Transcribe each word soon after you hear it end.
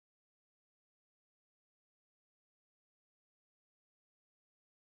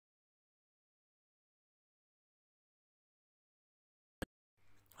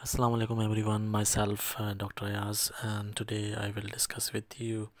Assalamu alaikum everyone, myself Dr. Ayaz, and today I will discuss with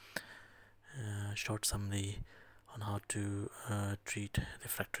you a short summary on how to treat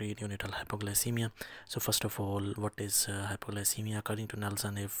refractory neonatal hypoglycemia. So first of all, what is hypoglycemia? According to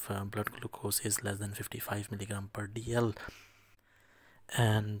Nelson, if blood glucose is less than 55 milligram per dl,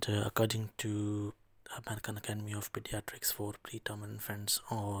 and according to American Academy of Pediatrics, for preterm infants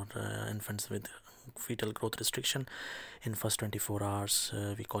or infants with fetal growth restriction, in first 24 hours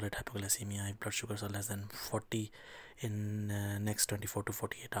we call it hypoglycemia if blood sugars are less than 40. In next 24 to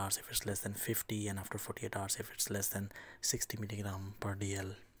 48 hours if it's less than 50, and after 48 hours if it's less than 60 milligram per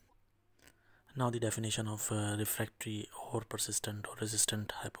dl. Now the definition of refractory or persistent or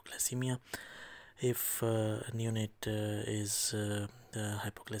resistant hypoglycemia. If neonate is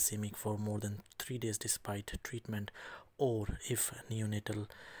hypoglycemic for more than 3 days despite treatment, or if neonatal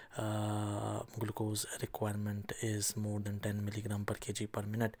glucose requirement is more than 10 milligram per kg per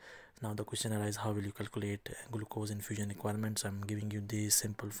minute. Now the question arises, how will you calculate glucose infusion requirements? I'm giving you the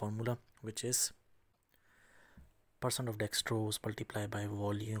simple formula, which is percent of dextrose multiplied by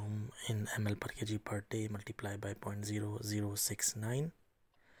volume in ml per kg per day multiplied by 0.0069.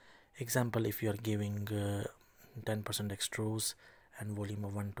 Example, if you are giving 10% dextrose and volume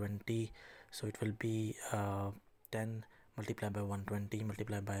of 120, so it will be 10 multiplied by 120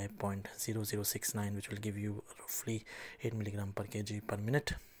 multiplied by 0.0069, which will give you roughly 8 milligram per kg per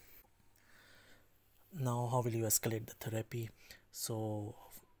minute. Now how will you escalate the therapy? So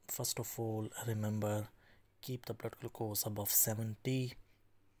first of all, remember, keep the blood glucose above 70,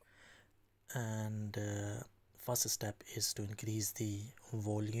 and first step is to increase the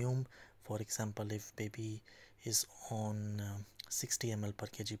volume. For example, if baby is on 60 ml per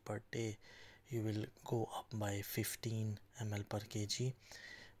kg per day, you will go up by 15 ml per kg.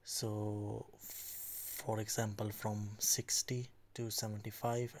 So for example, from 60 to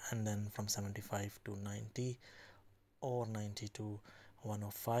 75, and then from 75 to 90, or 90 to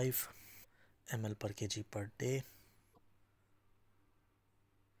 105 ml per kg per day.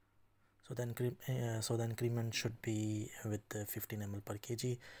 So the increment should be with 15 ml per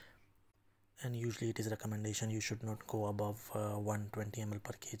kg, and usually it is a recommendation you should not go above 120 ml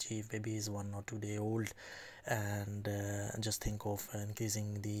per kg if baby is 1 or 2 day old. And just think of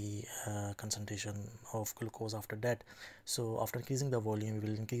increasing the concentration of glucose after that. So after increasing the volume, we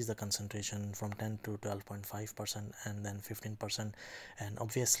will increase the concentration from 10 to 12.5% and then 15%. And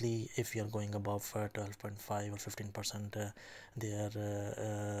obviously if you are going above 12.5 or 15%,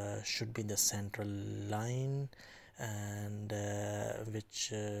 there should be the central line, and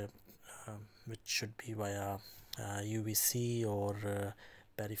which should be via UVC or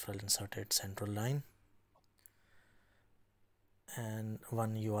peripheral inserted central line. And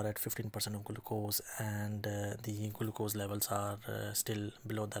when you are at 15% of glucose and the glucose levels are still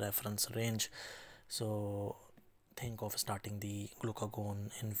below the reference range, so think of starting the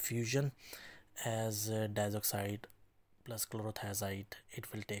glucagon infusion. As diazoxide plus chlorothiazide, it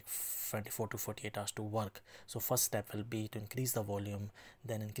will take 24 to 48 hours to work. So first step will be to increase the volume,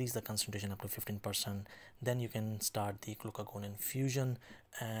 then increase the concentration up to 15%, then you can start the glucagon infusion.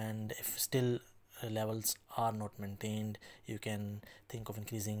 And if still levels are not maintained, you can think of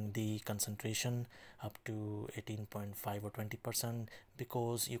increasing the concentration up to 18.5 or 20%,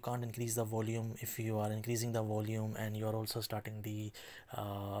 because you can't increase the volume if you are increasing the volume and you are also starting the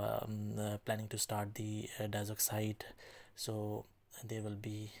planning to start the diazoxide. So there will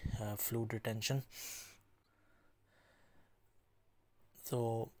be fluid retention.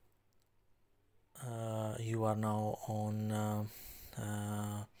 So you are now on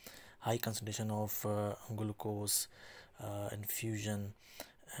high concentration of glucose infusion,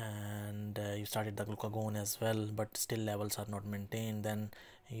 and you started the glucagon as well, but still levels are not maintained. Then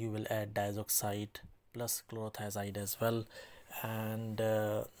you will add diazoxide plus chlorothiazide as well. And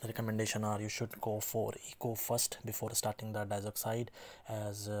the recommendation are you should go for echo first before starting the diazoxide,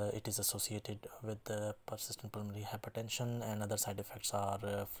 as it is associated with persistent pulmonary hypertension, and other side effects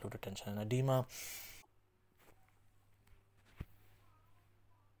are fluid retention and edema.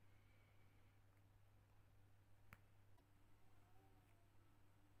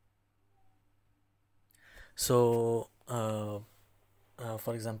 So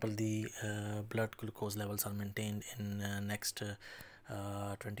for example, the blood glucose levels are maintained in next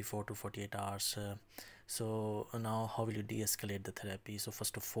 24 to 48 hours. So now how will you de-escalate the therapy? So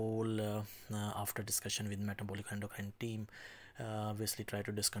first of all, after discussion with metabolic endocrine team, obviously try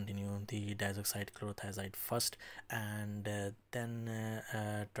to discontinue the diazoxide chlorothiazide first, and then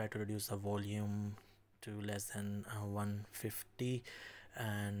try to reduce the volume to less than 150,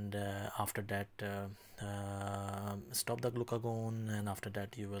 and after that stop the glucagon, and after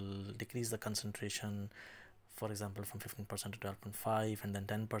that you will decrease the concentration, for example from 15% to 12.5 and then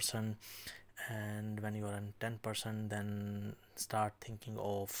 10%. And when you are on 10%, then start thinking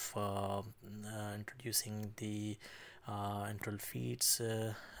of introducing the enteral feeds,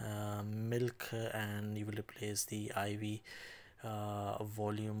 milk, and you will replace the IV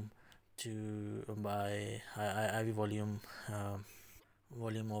volume to by IV volume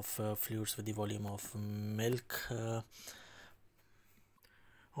of fluids with the volume of milk.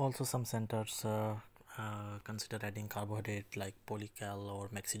 Also some centers consider adding carbohydrate like polycal or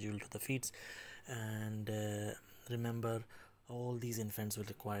maxijoule to the feeds. And remember, all these infants will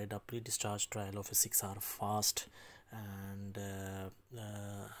require a pre-discharge trial of a 6-hour fast, and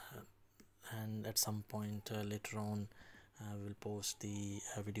at some point later on we will post the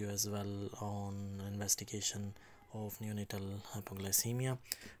video as well on investigation of neonatal hypoglycemia.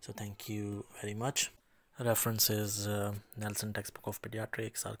 So thank you very much. References: Nelson textbook of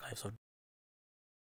Pediatrics, archives of